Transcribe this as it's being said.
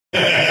So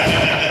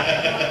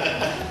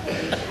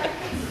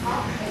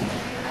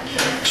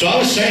I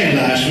was saying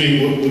last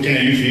week, what can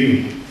I do for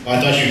you?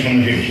 I thought you were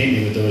coming here to hit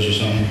me with those or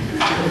something.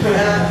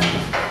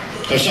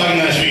 I was talking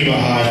last week about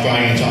how I was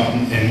probably going to talk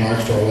in Mark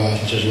for a while,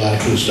 since there's a lot of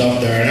cool stuff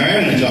there, and I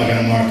am going to talk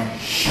in Mark.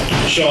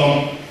 So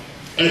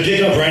I'm going to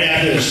pick up right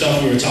after the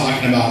stuff we were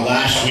talking about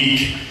last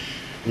week,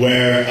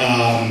 where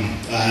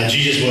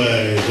Jesus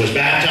was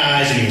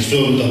baptized and he was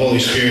filled with the Holy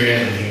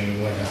Spirit, and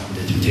he went out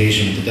into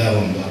temptation with the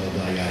devil and blah, blah,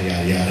 blah, yada,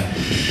 yada, yada.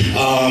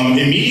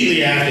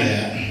 Immediately after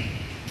that,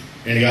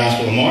 in the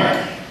Gospel of Mark,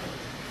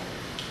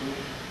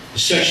 the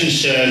section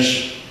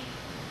says,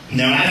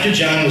 now after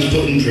John was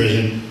put in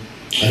prison,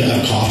 I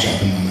have a cough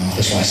drop in my mouth,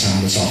 that's why I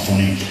sound this all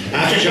funny.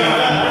 After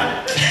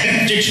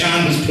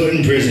John was put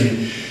in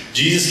prison,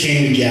 Jesus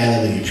came to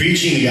Galilee,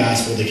 preaching the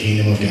gospel of the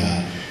kingdom of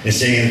God, and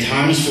saying, the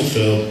time is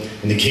fulfilled,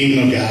 and the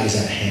kingdom of God is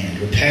at hand.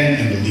 Repent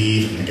and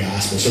believe in the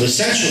gospel. So the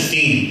central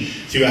theme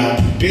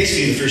throughout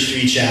basically the first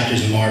 3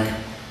 chapters of Mark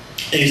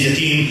is the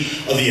theme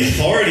of the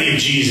authority of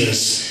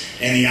Jesus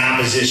and the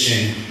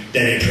opposition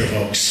that it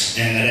provokes.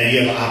 And that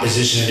idea of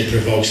opposition that it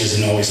provokes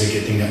isn't always a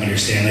good thing to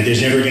understand. Like,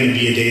 there's never going to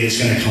be a day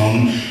that's going to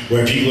come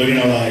where people are going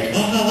to like,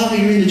 oh,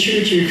 you're in the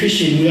church, you're a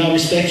Christian, we all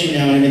respect you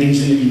now, and everything's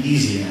going to be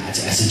easy. Nah,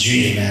 that's a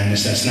dream, man.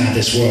 That's not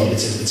this world.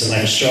 It's a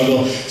life of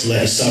struggle, it's a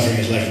life of suffering,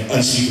 it's a life of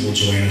unspeakable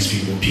joy and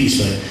unspeakable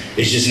peace, but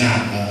it's just not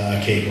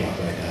a cakewalk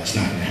like that. It's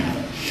not going to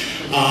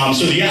happen.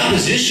 So the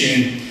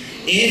opposition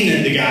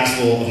in the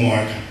Gospel of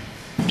Mark,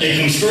 it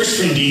comes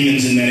first from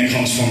demons, and then it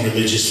comes from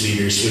religious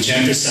leaders, which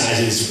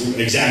emphasizes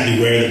exactly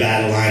where the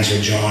battle lines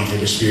are drawn for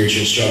the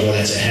spiritual struggle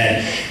that's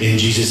ahead in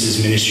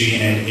Jesus' ministry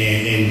and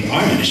in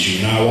our ministry,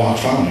 in our walk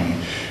following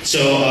him.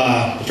 So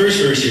the first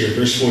verse here,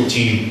 verse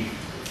 14,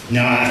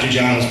 now after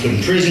John was put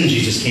in prison,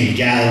 Jesus came to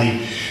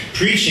Galilee,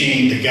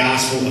 preaching the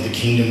gospel of the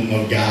kingdom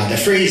of God. The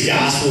phrase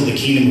gospel of the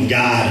kingdom of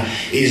God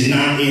is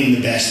not in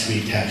the best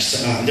Greek text.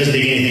 It doesn't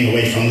take anything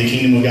away from the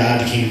kingdom of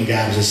God. The kingdom of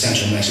God was a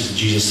central message that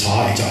Jesus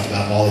taught. He talked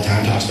about it all the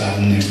time, talks about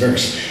it in the next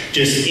verse.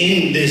 Just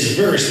in this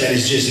verse, that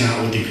is just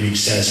not what the Greek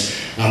says.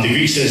 The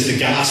Greek says the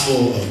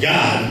gospel of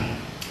God.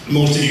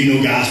 Most of you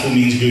know gospel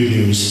means good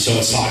news, so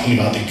it's talking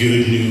about the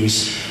good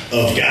news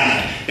of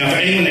God. Now, for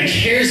anyone that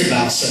cares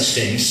about such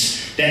things,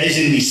 that is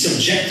in the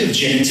subjective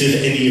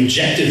genitive and the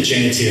objective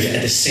genitive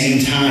at the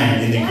same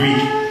time in the Greek.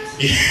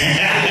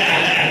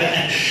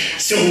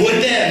 So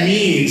what that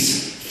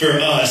means for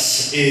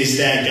us is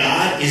that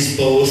God is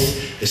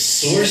both the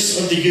source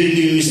of the good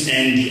news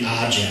and the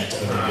object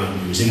of the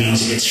good news. It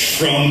means it's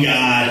from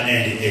God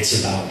and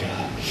it's about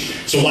God.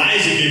 So why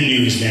is it good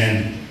news,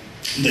 man?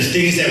 The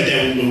things that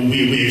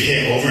we've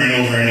hit over and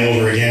over and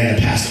over again in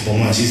the past couple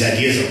months, these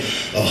ideas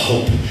of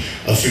hope,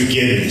 of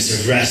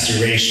forgiveness, of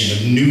restoration,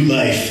 of new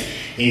life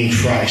in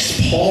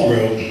Christ. Paul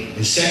wrote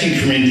in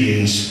 2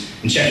 Corinthians,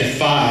 in chapter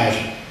 5,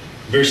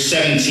 verse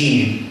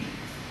 17,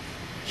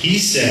 he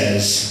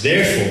says,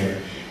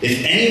 therefore,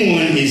 if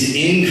anyone is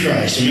in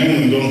Christ, remember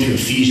when we're going through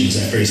Ephesians,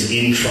 that phrase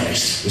in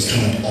Christ was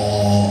coming up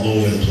all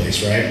over the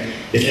place, right?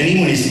 If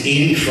anyone is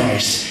in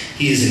Christ,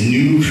 he is a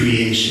new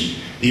creation.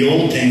 The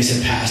old things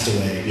have passed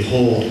away.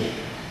 Behold,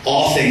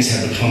 all things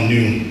have become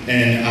new.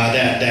 And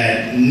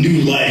that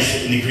new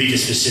life in the Greek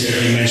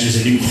specifically mentions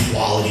a new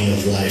quality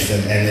of life,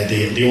 and that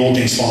the old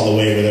things fall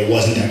away where there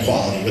wasn't that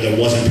quality, where there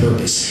wasn't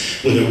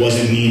purpose, where there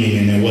wasn't meaning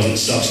and there wasn't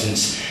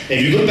substance. And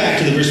if you look back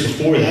to the verse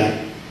before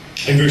that,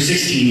 in verse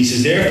 16, he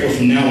says, therefore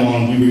from now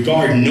on we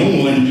regard no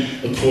one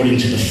according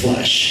to the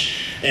flesh.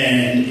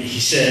 And he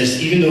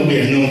says, even though we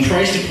have known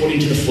Christ according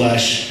to the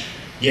flesh,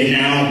 yet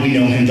now we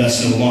know him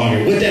thus no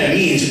longer. What that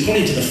means,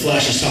 according to the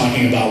flesh, is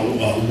talking about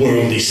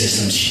worldly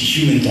systems,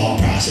 human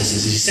thought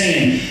processes. He's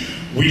saying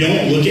we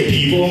don't look at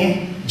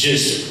people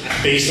just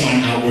based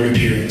on outward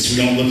appearance. We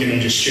don't look at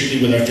them just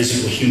strictly with our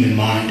physical human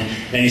mind.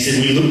 And he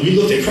said we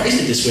looked at Christ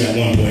at this way at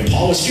one point.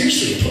 Paul was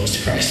fiercely opposed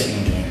to Christ at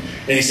one point.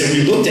 And he said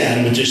we looked at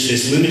him with just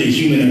this limited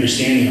human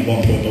understanding at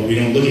one point, but we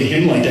don't look at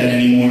him like that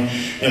anymore,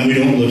 and we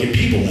don't look at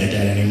people like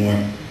that anymore.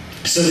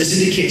 So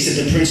this indicates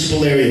that the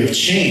principal area of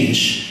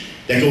change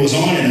that goes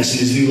on in us in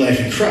this new life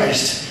in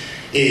Christ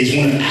is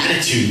one of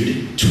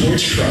attitude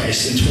towards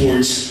Christ and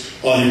towards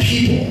other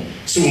people.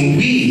 So when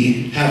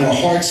we have our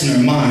hearts and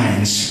our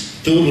minds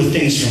filled with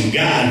things from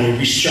God, we're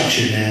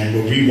restructured, man,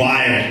 we're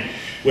rewired,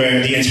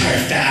 where the entire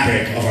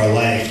fabric of our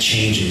life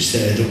changes.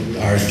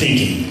 Our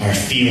thinking, our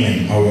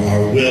feeling,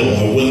 our will,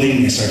 our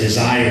willingness, our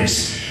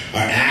desires,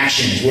 our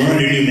actions. We're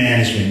under new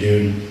management,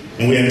 dude.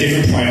 And we have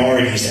different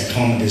priorities that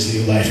come with this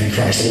new life in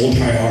Christ. Old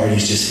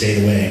priorities just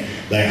fade away.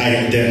 Like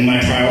my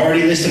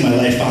priority list in my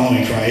life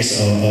following Christ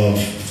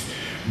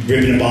of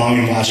ripping a bong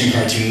and watching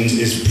cartoons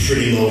is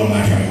pretty low on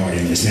my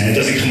priority list, man. It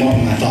doesn't come up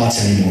in my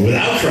thoughts anymore.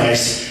 Without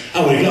Christ,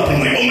 I wake up and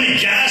I'm like, oh my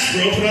gosh,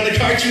 bro, put on the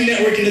Cartoon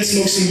Network and let's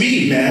smoke some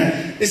weed,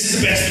 man. This is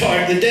the best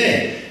part of the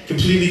day.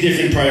 Completely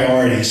different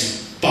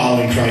priorities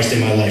following Christ in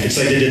my life. It's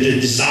like the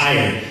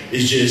desire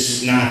is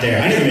just not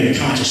there. I never made a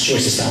conscious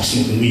choice to stop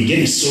smoking weed.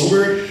 Getting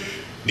sober,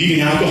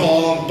 leaving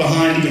alcohol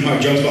behind, leaving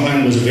hard drugs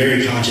behind was a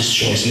very conscious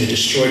choice, and it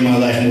destroyed my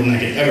life more than I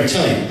could ever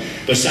tell you.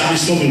 But stopping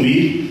smoking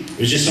weed, It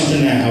was just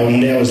something that one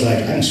day I was like,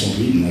 I haven't smoked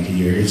weed in like a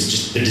year. It's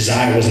just the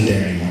desire wasn't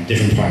there anymore.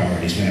 Different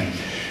priorities, man.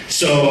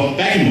 So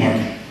back in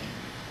Mark,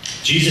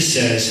 Jesus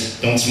says,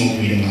 don't smoke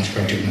weed and watch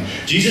cartoons. No.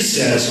 Jesus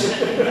says,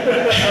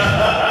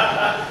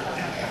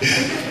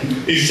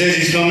 he says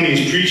he's coming,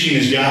 he's preaching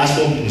his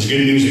gospel, his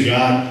good news of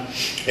God,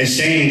 and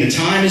saying the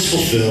time is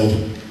fulfilled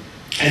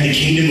and the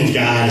kingdom of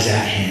God is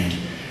at hand.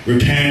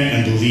 Repent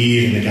and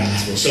believe in the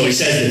gospel. So he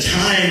says the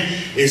time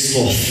is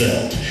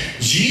fulfilled.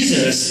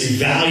 Jesus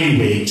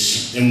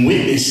evaluates and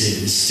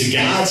witnesses to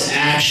God's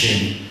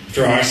action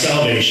for our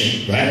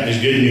salvation, right?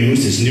 There's good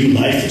news, there's new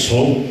life, there's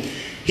hope.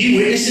 He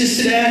witnesses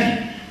to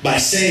that by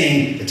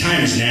saying the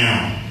time is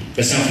now.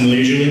 That sound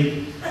familiar, Julie?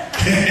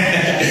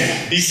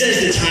 He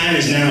says the time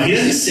is now. He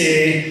doesn't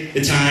say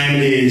the time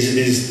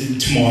is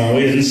tomorrow.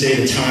 He doesn't say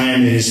the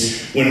time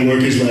is when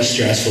work is less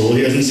stressful.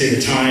 He doesn't say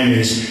the time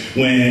is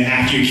when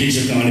after your kids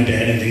have gone to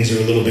bed and things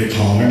are a little bit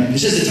calmer. He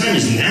says the time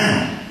is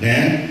now,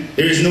 man.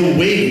 There is no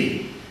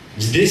waiting.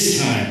 It's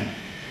this time.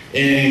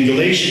 In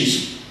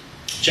Galatians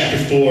chapter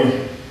 4, I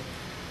think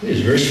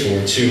it's verse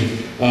 4 too.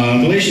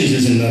 Galatians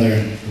is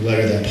another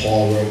letter that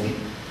Paul wrote.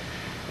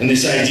 And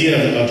this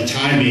idea of the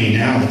time being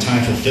now, the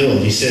time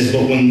fulfilled, he says,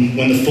 but when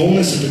the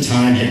fullness of the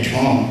time had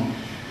come,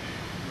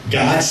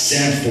 God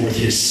sent forth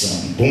his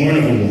Son, born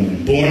of a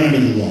woman, born under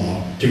the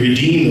law, to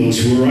redeem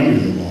those who were under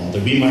the law,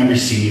 that we might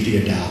receive the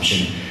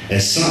adoption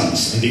as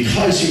sons. And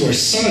because you are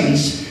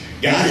sons,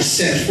 God has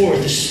sent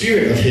forth the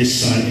Spirit of his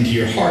Son into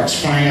your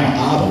hearts, crying out,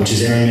 Abba, which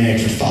is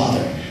Aramaic for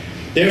Father.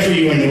 Therefore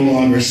you are no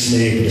longer a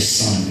slave, but a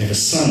son. If a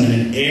son,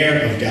 then an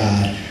heir of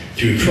God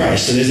through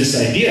Christ. So there's this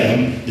idea,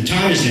 the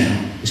time is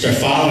now. You start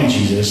following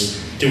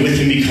Jesus to with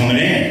him become an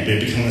heir,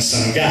 but become a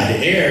son of God.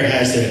 The heir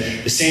has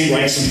the same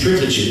rights and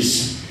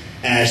privileges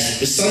as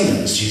the son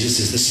does. Jesus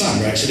is the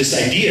son, right? So this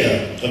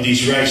idea of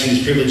these rights and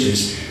these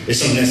privileges is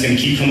something that's going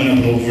to keep coming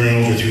up over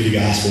and over through the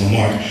gospel of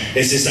Mark.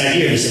 It's this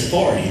idea of this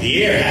authority.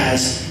 The heir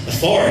has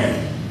authority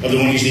of the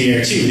one he's the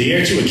heir to. The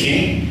heir to a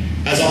king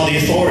has all the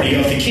authority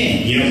of the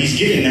king. You know, he's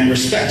given that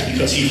respect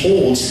because he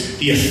holds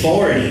the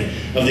authority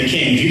of the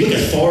king. If you look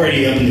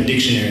authority up in the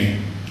dictionary,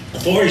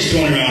 authority is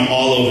thrown around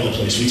all over the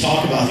place. We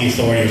talk about the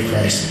authority of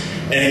Christ,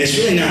 and it's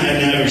really not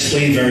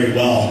explained very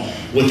well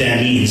what that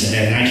means,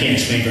 and I can't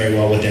explain very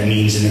well what that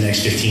means in the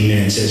next 15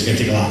 minutes. It's going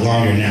to take a lot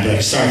longer than that, but I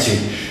can start to.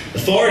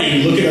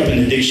 Authority, look it up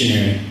in the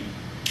dictionary,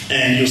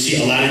 and you'll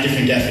see a lot of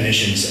different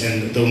definitions,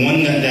 and the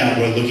one that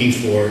we're looking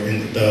for,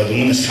 and the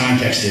one that's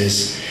context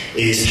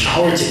is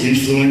power to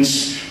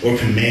influence or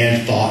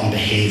command thought and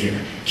behavior,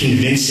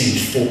 convincing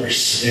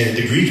force.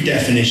 The Greek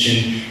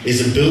definition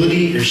is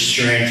ability or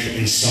strength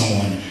in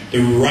someone, the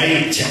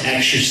right to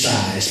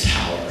exercise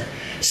power.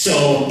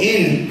 So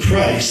in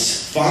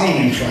Christ,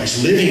 following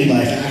Christ, living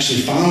life,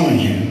 actually following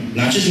him,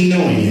 not just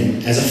knowing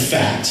it as a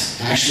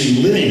fact,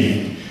 actually living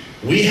it,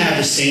 we have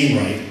the same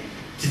right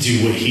to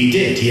do what he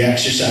did. He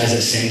exercised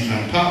that same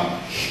kind of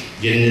power.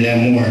 Get into that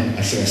more.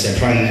 I said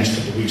probably in the next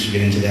couple of weeks we'll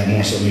get into that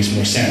more so it makes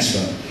more sense.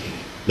 But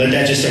let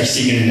that just start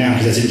seeking it now,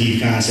 because that's a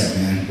deep concept,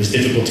 man. It's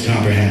difficult to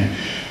comprehend.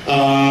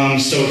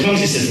 So it comes,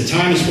 he says, the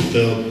time is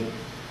fulfilled,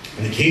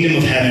 and the kingdom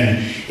of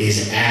heaven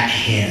is at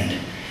hand.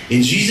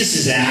 In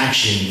Jesus'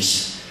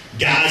 actions,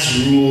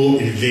 God's rule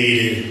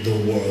invaded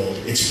the world.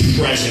 It's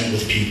present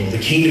with people. The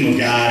kingdom of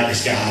God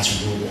is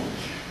God's rule.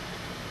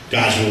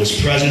 God's rule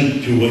is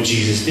present through what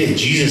Jesus did.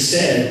 Jesus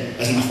said,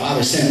 as my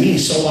Father sent me,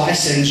 so I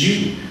send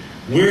you.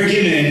 We're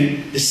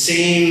given the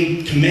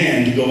same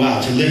command to go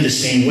out, to live the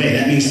same way.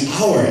 That means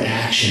our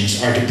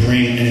actions are to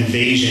bring an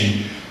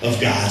invasion of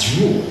God's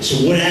rule.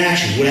 So what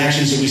actions? What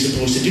actions are we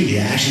supposed to do? The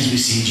actions we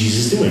see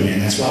Jesus doing, man.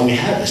 That's why we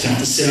have this. Not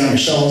to sit on our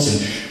shelves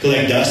and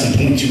collect dust and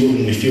point to it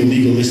when we feel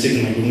legalistic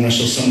and like we want to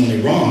show someone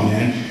they're wrong,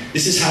 man.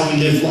 This is how we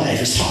live life.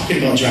 It's talking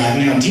about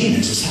driving out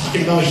demons. It's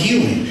talking about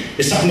healing.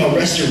 It's talking about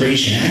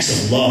restoration,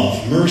 acts of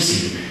love,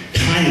 mercy,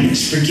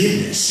 kindness,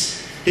 forgiveness.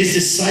 His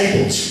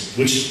disciples,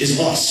 which is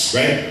us,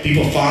 right?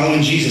 People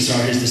following Jesus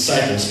are his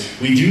disciples.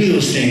 We do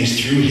those things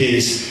through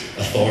his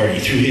authority,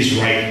 through his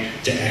right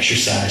to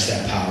exercise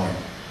that power.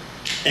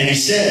 And he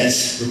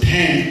says,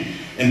 repent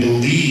and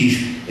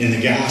believe in the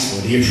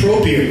gospel. The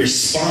appropriate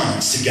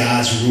response to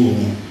God's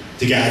rule,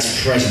 to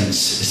God's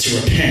presence, is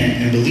to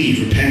repent and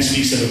believe. Repent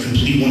speaks of a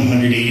complete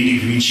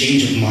 180-degree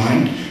change of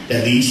mind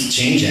that leads to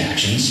change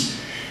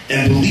actions.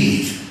 And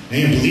believe.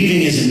 Man,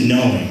 believing isn't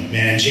knowing.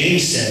 Man,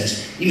 James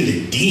says, even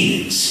the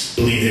demons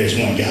believe there's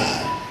one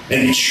God,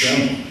 and they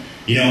tremble.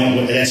 You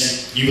know,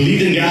 you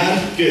believe in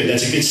God? Good,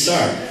 that's a good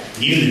start.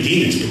 Even the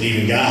demons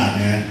believe in God,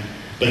 man,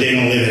 but they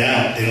don't live it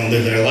out. They don't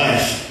live their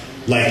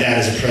life like that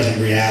as a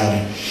present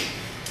reality.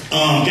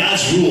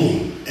 God's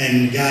rule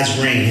and God's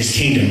reign, his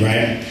kingdom,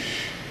 right?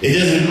 It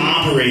doesn't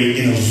operate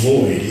in a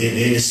void.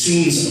 It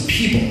assumes a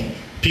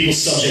people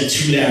subject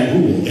to that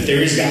rule. If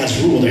there is God's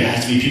rule, there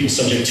has to be people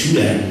subject to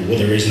that rule. Well,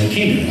 there is no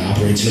kingdom. It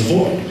operates in a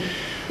void.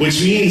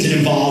 Which means it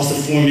involves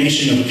the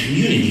formation of a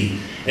community.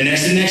 And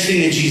that's the next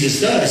thing that Jesus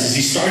does, is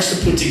he starts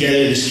to put together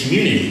this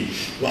community.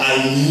 What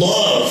I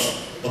love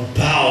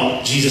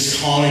about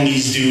Jesus calling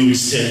these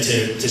dudes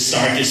to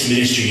start this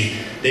ministry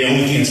the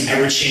only thing that's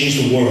ever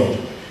changed the world.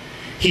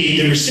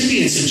 The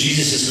recipients of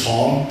Jesus'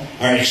 call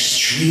are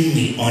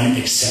extremely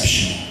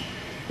unexceptional.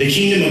 The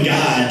kingdom of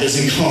God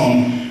doesn't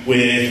come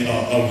with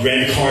a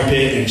red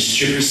carpet and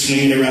strippers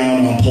swinging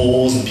around on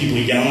poles and people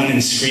yelling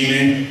and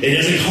screaming. It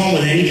doesn't come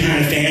with any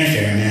kind of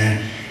fanfare,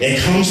 man. It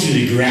comes through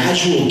the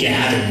gradual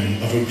gathering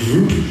of a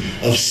group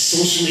of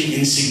socially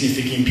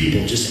insignificant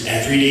people, just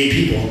everyday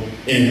people,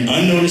 in an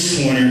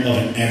unnoticed corner of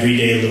an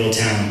everyday little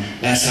town.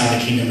 That's how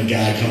the kingdom of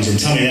God comes in.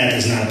 Tell me that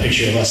is not a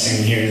picture of us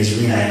standing here in this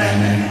room right now,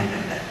 man.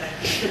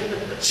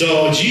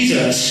 So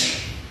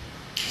Jesus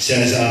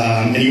says,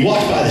 and he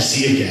walked by the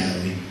Sea of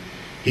Galilee.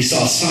 He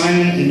saw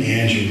Simon and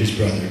Andrew, his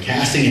brother,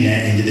 casting a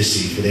net into the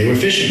sea, for they were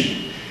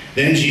fishing.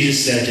 Then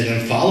Jesus said to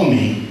them, "Follow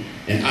me,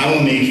 and I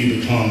will make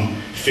you become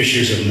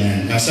fishers of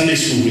men." Now, Sunday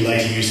school, we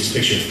like to use this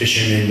picture of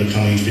fishermen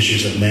becoming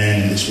fishers of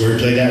men, and this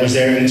wordplay that was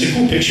there. And it's a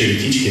cool picture to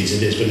teach kids,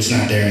 it is, but it's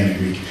not there in the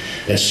Greek.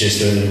 That's just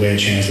the way it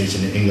translates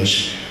into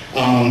English.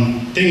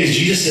 Thing is,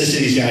 Jesus says to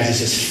these guys, he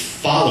says,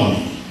 "Follow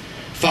me."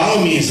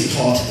 Follow me is a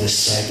call to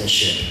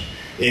discipleship.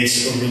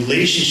 It's a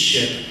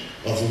relationship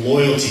of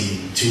loyalty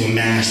to a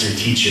master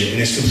teacher,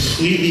 and it's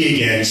completely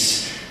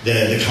against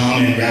the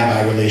common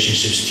rabbi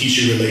relationships,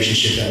 teacher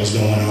relationship that was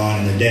going on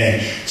in the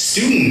day.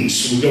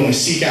 Students would go and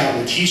seek out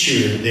the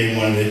teacher they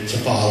wanted to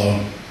follow,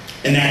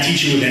 and that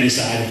teacher would then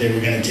decide if they were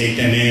going to take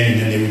them in,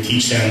 and then they would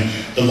teach them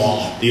the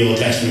law, the Old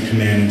Testament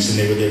commandments, and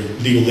they would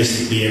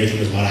legalistically, everything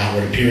was about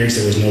outward appearance.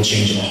 There was no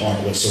change in the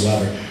heart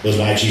whatsoever. That was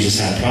why Jesus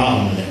had a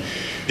problem with it.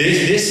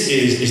 This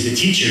is the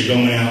teacher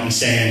going out and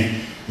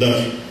saying,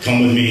 "Look,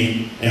 come with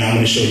me, and I'm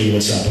going to show you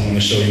what's up. I'm going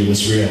to show you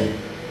what's real."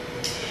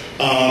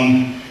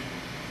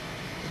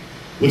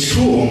 What's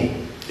cool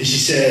is he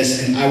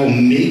says, "And I will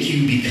make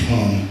you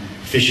become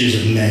fishers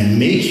of men."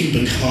 Make you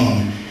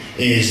become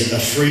is a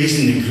phrase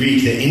in the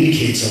Greek that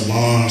indicates a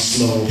long,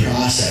 slow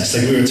process.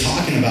 Like we were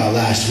talking about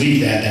last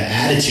week, that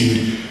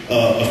attitude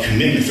of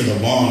commitment for the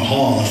long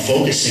haul, of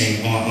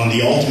focusing on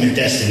the ultimate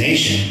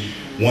destination,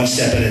 one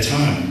step at a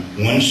time,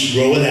 one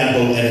row of that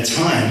boat at a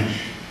time.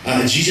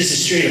 Jesus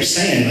is straight up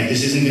saying, like,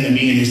 this isn't going to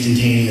be an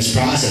instantaneous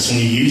process when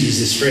he uses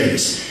this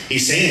phrase.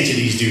 He's saying to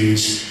these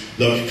dudes,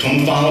 "Look,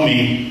 come follow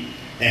me.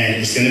 And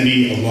it's going to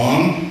be a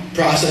long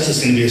process.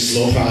 It's going to be a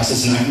slow process.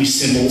 It's not going to be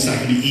simple. It's not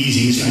going to be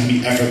easy. It's not going to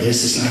be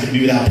effortless. It's not going to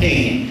be without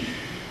pain.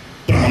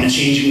 But I'm going to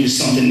change you into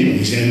something new."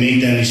 He's going to make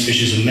them these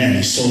fishers of men,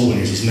 these soul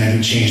winners, these men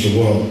who change the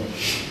world.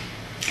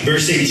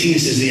 Verse 18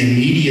 says, "They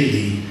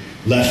immediately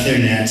left their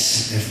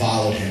nets and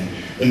followed him."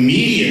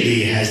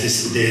 Immediately has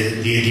the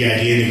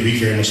idea in the Greek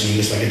very much in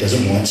English, like it does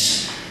it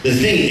once. The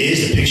thing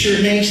is, the picture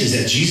it makes is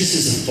that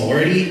Jesus'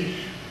 authority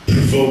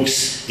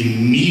provokes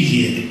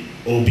immediate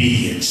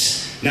obedience.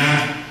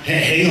 Not,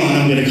 "Hey, hang on,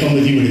 I'm going to come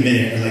with you in a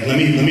minute," or like, let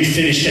me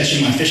finish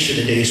catching my fish for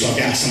the day so I've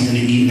got something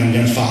to eat and I'm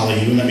going to follow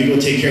you. Let me go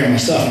take care of my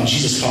stuff. And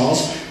Jesus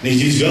calls, and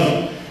these dudes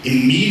go.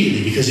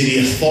 Immediately, because of the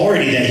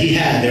authority that he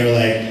had, they were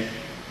like,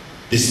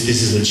 this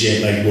is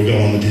legit, like we're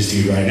going with this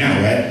dude right now,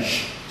 right?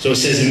 So it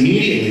says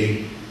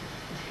immediately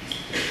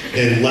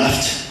they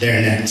left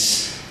their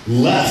nets.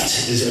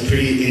 Left is a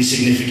pretty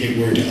insignificant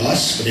word to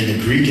us, but in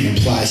the Greek it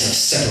implies a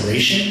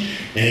separation.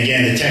 And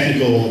again, the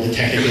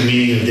technical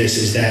meaning of this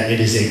is that it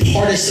is a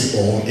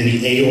participle in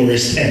the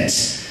aorist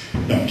tense.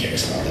 No one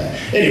cares about that.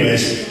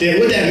 Anyways,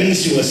 what that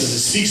means to us is it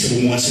speaks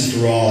of a once and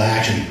for all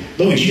action.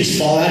 Look, did you just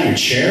fall out of your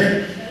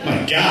chair? My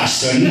gosh,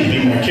 son, you need to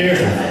be more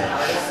careful.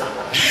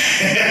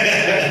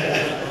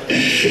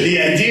 The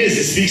idea is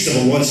it speaks of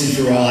a once and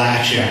for all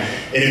action.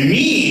 And it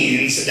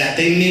means that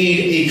they made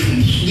a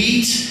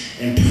complete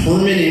and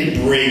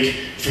permanent break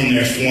from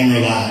their former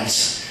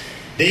lives.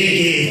 They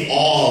gave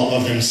all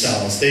of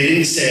themselves. They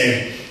didn't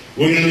say,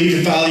 "We're going to leave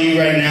and follow you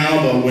right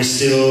now, but we're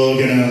still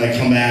going to like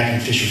come back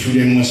and fish your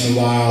food in once in a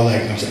while.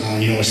 Like,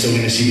 we're still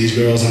going to see these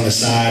girls on the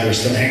side. We're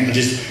still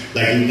just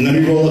like, let me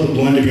roll up a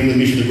blunt to bring with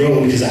me for the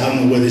road because I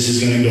don't know where this is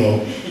going to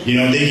go."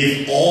 They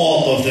give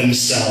all of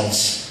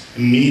themselves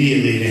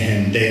immediately to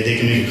him. They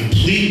can make a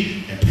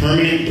complete and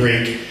permanent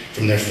break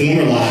from their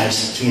former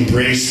lives to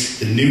embrace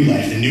the new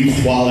life, the new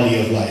quality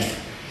of life.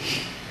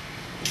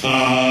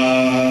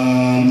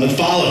 But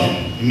follow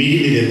him.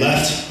 Immediately they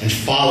left and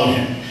followed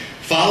him.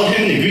 Followed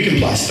him in the Greek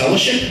implies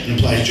fellowship. It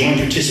implies joint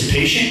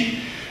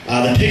participation.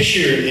 The picture,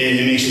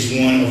 it makes us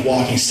one of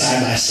walking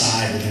side by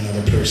side with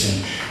another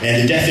person.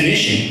 And the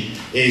definition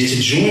is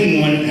to join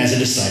one as a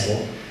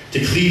disciple, to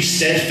cleave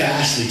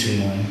steadfastly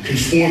to one,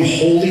 conform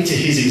wholly to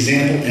his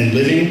example in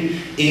living,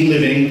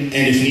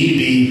 and if need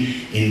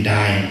be, in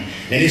dying.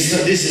 And this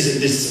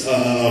is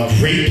a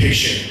great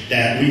picture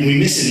that we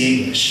miss in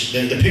English.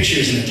 The picture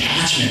is an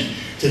attachment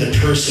to the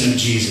person of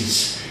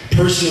Jesus.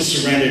 Personal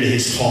surrender to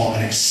his call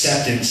and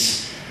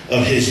acceptance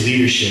of his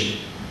leadership.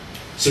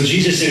 So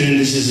Jesus, and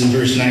this is in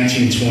verse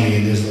 19 and 20,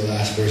 and these are the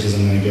last verses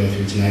I'm going to go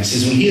through tonight. It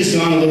says, "When he has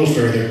gone a little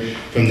further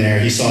from there,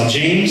 he saw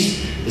James,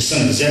 the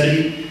son of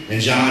Zebedee,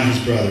 and John, his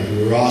brother,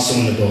 who were also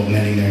in the boat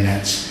mending their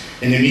nets.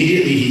 And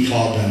immediately he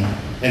called them.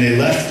 And they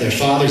left their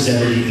father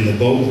Zebedee in the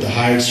boat with the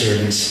hired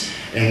servants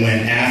and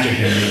went after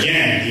him." And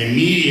again, the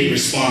immediate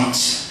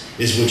response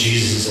is what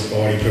Jesus'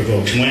 authority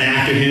provokes. Went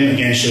after him,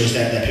 again, shows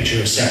that picture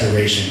of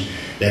separation,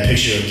 that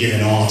picture of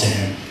giving all to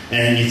him.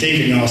 And you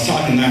think, I was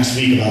talking last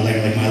week about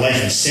like my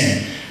life in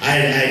sin. I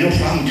had no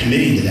problem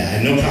committing to that. I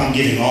had no problem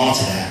giving all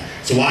to that.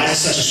 So why is it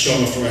such a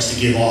struggle for us to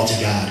give all to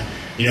God?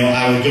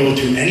 I would go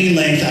through any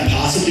length I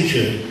possibly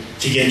could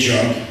to get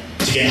drunk,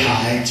 to get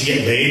high, to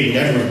get laid,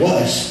 whatever it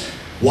was.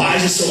 Why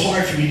is it so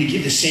hard for me to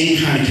give the same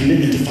kind of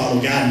commitment to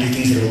follow God and do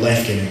things that are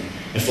life-giving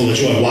and full of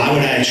joy? Why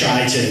would I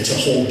try to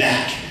hold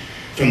back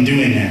from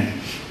doing that?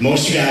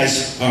 Most of you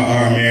guys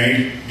are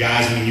married.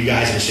 Guys, you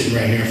guys that are sitting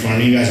right here in front of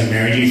me, you guys are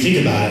married. You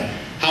think about it.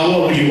 How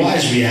well would your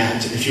wives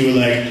react if you were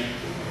like,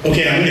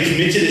 okay, I'm going to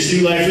commit to this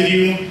new life with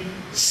you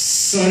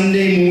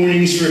Sunday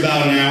mornings for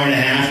about an hour and a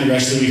half, and the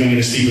rest of the week I'm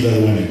going to sleep with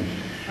other women?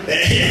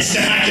 It's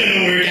not going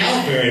to work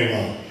out very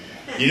well.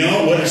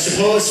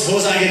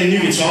 Suppose I get a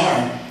new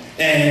guitar,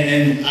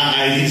 and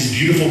I get this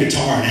beautiful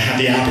guitar, and I have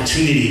the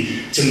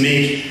opportunity to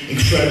make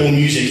incredible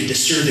music, to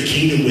serve the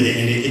kingdom with it,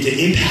 and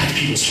to impact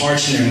people's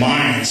hearts and their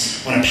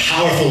minds on a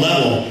powerful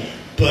level.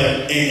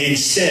 But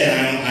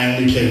instead, I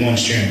only play one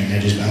string, and I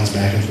just bounce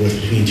back and forth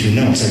between two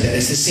notes. Like that.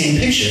 It's the same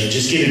picture,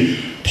 just giving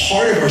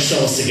part of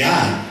ourselves to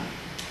God.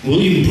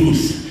 William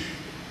Booth,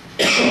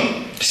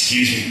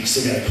 excuse me, I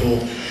still got a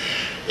cold.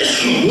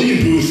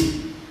 William Booth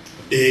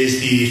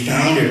is the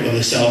founder of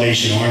the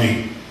Salvation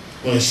Army.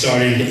 Well, it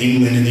started in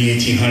England in the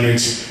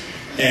 1800s.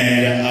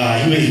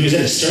 And he was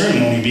at a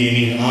ceremony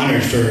being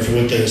honored for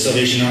what the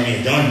Salvation Army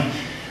had done.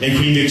 And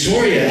Queen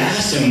Victoria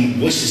asked him,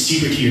 what's the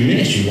secret to your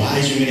ministry? Why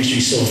is your ministry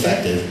so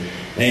effective?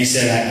 And he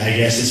said, I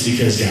guess it's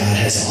because God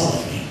has all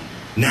of me.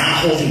 Not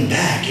holding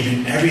back,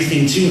 giving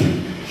everything to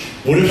him.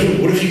 What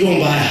if you go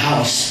and buy a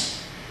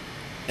house,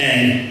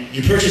 and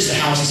you purchase the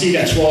house, and say you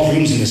got 12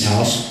 rooms in this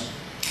house,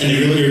 and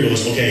the realtor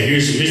goes, okay,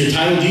 here's the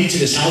title deed to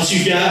this house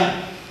you've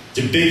got. It's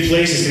a big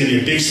place. It's going to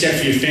be a big step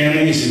for your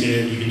family.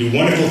 You can do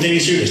wonderful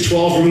things here. There's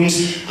 12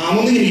 rooms. I'm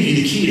only going to give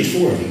you the key to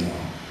 4 of them,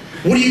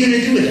 though. What are you going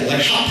to do with that?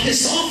 Like, how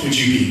pissed off would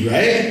you be,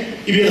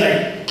 right? You'd be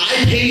like,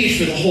 I paid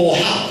for the whole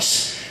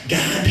house.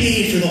 God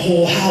paid for the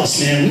whole house,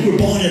 man. We were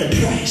bought at a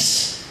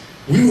price.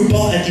 We were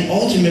bought at the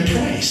ultimate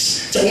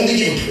price. To only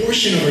give a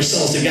portion of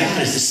ourselves to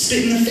God is to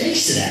spit in the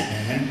face to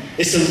that, man.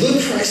 It's to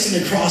look Christ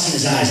in the cross in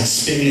his eyes and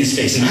spit in his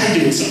face. And I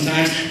do it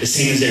sometimes the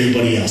same as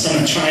everybody else. I'm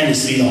not trying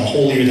to be all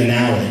holier than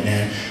thou with it,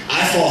 man.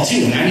 I fall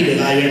too, and I need to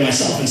evaluate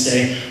myself and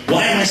say,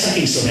 why am I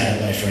sucking so bad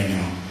at life right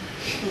now?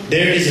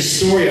 There is a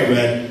story I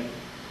read,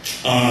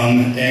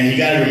 and you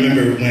got to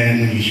remember when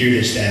you hear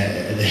this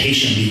that the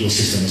Haitian legal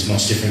system is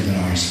much different than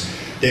ours.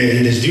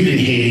 This dude in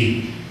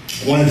Haiti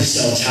wanted to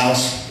sell his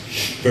house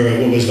for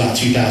what was about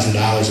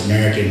 $2,000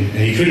 American, and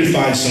he couldn't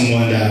find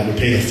someone that would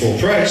pay the full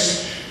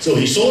price, so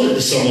he sold it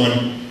to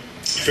someone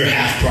for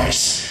half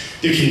price.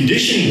 The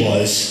condition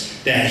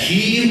was that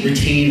he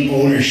retained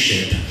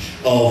ownership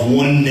of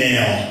one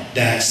nail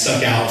that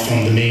stuck out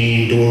from the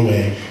main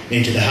doorway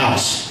into the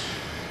house.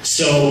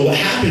 So what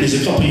happened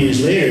is a couple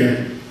years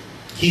later,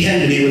 he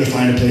hadn't been able to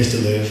find a place to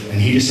live, and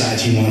he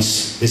decides he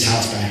wants his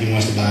house back. He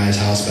wants to buy his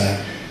house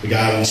back. The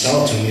guy won't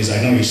sell it to him. He's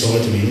like, no, you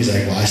sold it to me. He's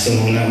like, well, I still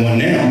own that one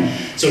nail.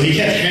 So he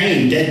kept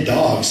hanging dead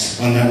dogs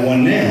on that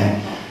one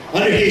nail.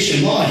 Under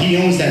Haitian law, he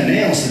owns that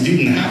nail, so the dude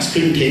in the house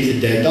couldn't take the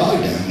dead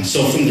dog down.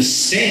 So from the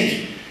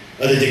stink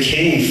of the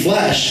decaying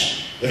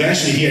flesh,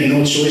 eventually he had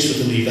no choice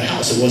but to leave the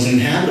house. It wasn't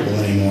inhabitable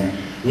anymore.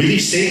 We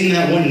leave Satan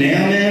that one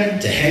nail, man,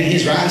 to hang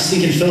his rotten,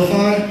 stinking filth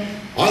on.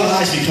 Our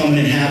lives become an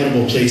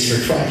inhabitable place for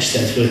Christ.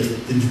 That's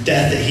what the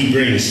death that he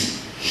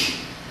brings.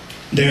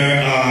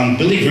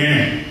 Billy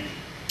Graham.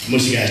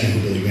 Most of you guys know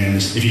who Billy Graham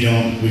is. If you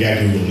don't, we got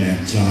Google,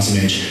 man. It's an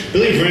awesome age.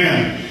 Billy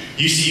Graham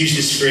used to use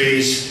this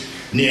phrase,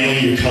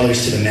 nailing your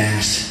colors to the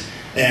mast.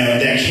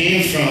 And that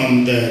came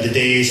from the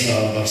days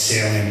of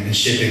sailing and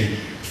shipping.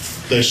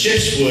 The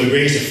ships would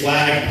raise a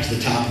flag up to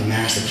the top of the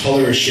mast. The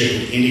color of the ship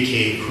would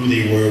indicate who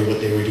they were, what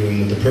they were doing,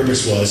 what the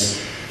purpose was.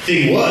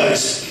 Thing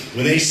was,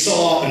 when they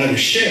saw another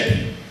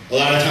ship, a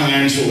lot of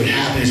times what would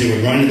happen is they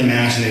would run to the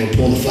mast and they would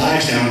pull the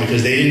flags down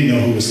because they didn't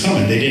know who was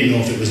coming. They didn't know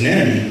if it was an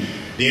enemy.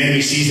 The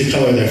enemy sees the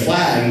color of their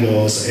flag and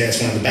goes, hey,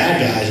 it's one of the bad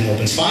guys, and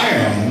opens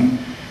fire on them.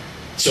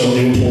 So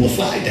they would pull the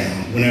flag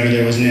down whenever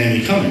there was an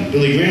enemy coming.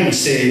 Billy Graham would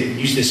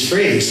use this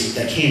phrase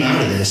that came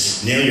out of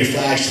this, nail your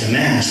flags to the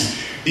mast.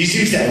 These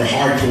dudes that were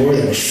hardcore,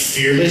 that were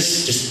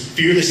fearless, just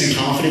fearless in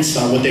confidence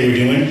about what they were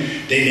doing,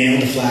 they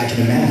nailed the flag to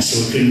the mast so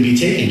it couldn't be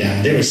taken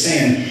down. They were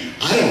saying,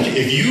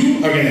 if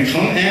you are going to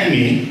come at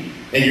me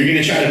and you're going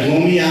to try to blow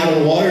me out of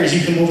the water as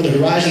you come over the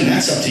horizon,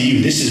 that's up to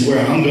you. This is where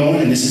I'm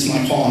going and this is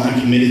my call and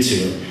I'm committed to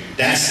it.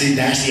 That's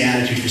the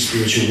attitude for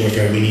spiritual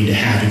warfare we need to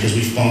have because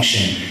we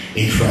function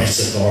in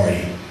Christ's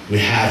authority. We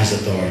have his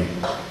authority.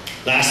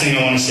 Last thing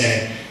I want to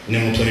say, and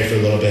then we'll play for a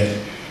little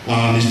bit.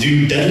 This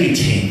dude, Dudley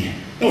Ting.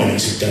 No one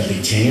knows who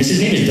Dudley Ting is. His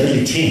name is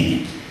Dudley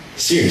Ting.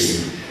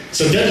 Seriously.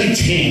 So Dudley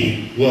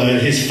Ting,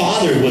 his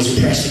father was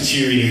a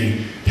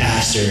Presbyterian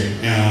pastor,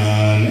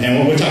 and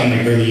what we're talking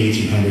like early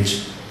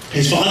 1800s.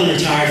 His father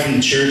retired from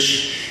the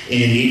church in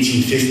the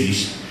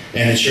 1850s.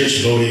 And the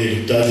church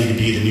voted Dudley to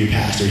be the new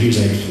pastor. He was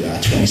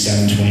like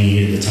 27,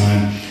 28 at the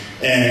time.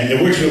 And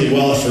it worked really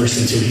well at first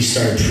until he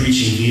started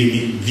preaching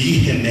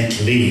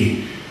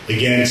vehemently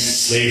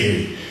against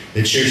slavery.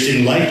 The church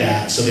didn't like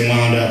that, so they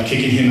wound up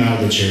kicking him out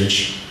of the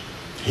church.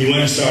 He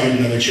went and started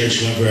another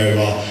church, went very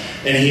well.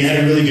 And he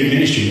had a really good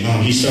ministry.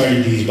 He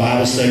started these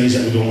Bible studies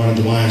that would go on at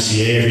the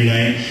YMCA every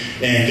night.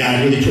 And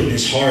God really put in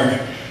his heart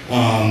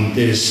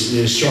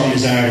this strong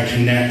desire to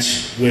connect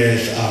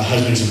with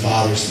husbands and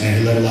fathers. And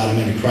he led a lot of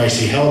men to Christ.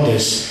 He held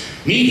this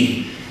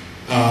meeting.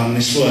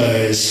 This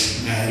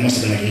was, it must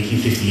have been like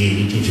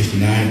 1858,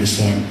 1859 at this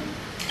point.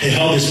 He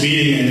held this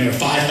meeting, and there were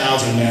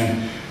 5,000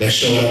 men that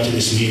showed up to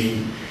this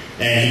meeting.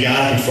 And he got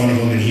up in front of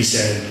them and he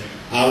said,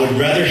 I would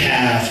rather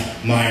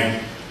have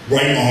my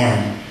right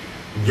arm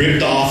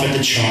ripped off at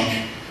the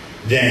trunk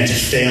than to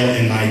fail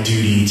in my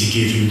duty to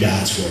give you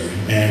God's word.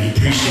 And he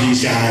preached to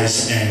these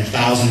guys, and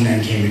 1,000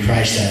 men came to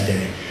Christ that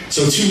day.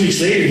 So 2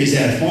 weeks later, he's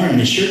at a farm, and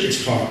his shirt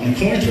gets caught in a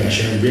corn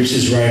thresher and rips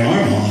his right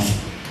arm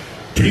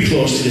off, pretty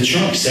close to the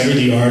trunk, severed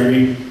the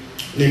artery.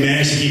 They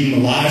managed to keep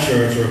him alive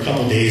for a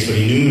couple days, but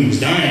he knew he was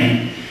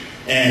dying.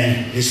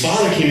 And his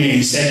father came in and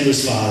he said to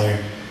his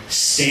father,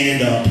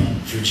 stand up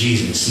for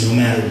Jesus. No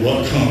matter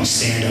what comes,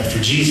 stand up for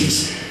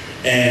Jesus.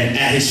 And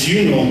at his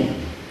funeral,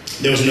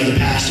 there was another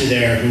pastor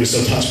there who was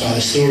so touched by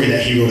the story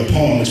that he wrote a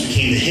poem which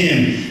became the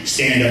hymn,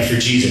 Stand Up for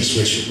Jesus,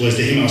 which was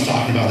the hymn I was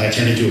talking about that I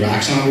turned into a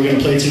rock song we're going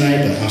to play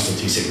tonight, but I'm still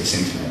too sick to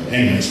sing tonight. But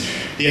anyways,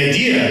 the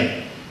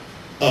idea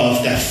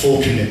of that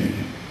full commitment,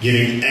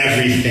 giving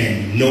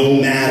everything,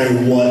 no matter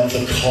what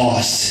the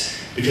cost,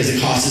 because the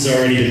cost has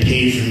already been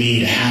paid for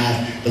me to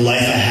have the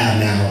life I have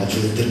now,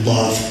 the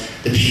love,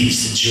 the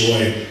peace, the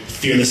joy,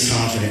 fearless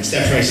confidence.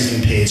 That price has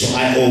been paid, so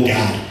I owe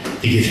God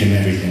to give him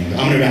everything.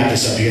 I'm going to wrap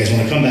this up. You guys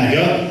want to come back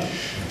up,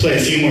 play a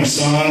few more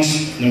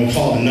songs, and then we'll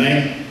call it a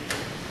night.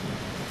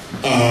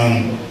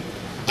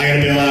 I got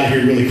to bail out of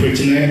here really quick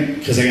tonight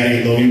because I got to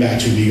get Logan back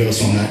to Vigo,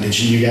 so I'm not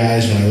ditching you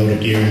guys when I load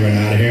up gear and run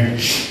out of here.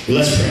 But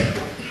let's pray.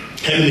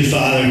 Heavenly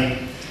Father,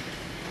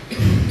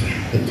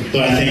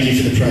 Lord, I thank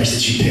you for the price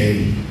that you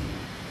paid.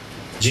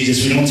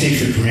 Jesus, we don't take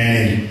for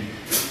granted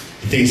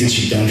the things that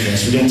you've done for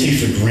us. We don't take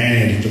for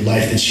granted the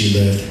life that you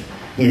lived.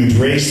 We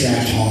embrace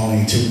that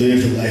calling to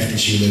live the life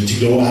that you lived, to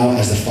go out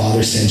as the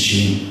Father sent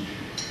you,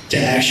 to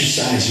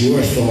exercise your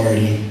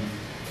authority,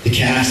 to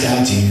cast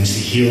out demons, to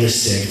heal the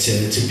sick,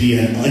 to be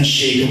an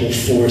unshakable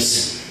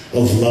force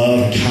of love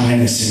and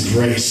kindness and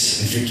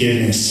grace and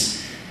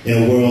forgiveness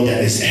in a world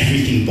that is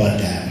everything but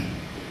that.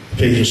 I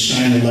pray that you'll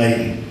shine the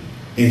light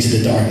into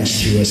the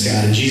darkness through us,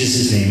 God. In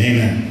Jesus' name,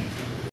 amen.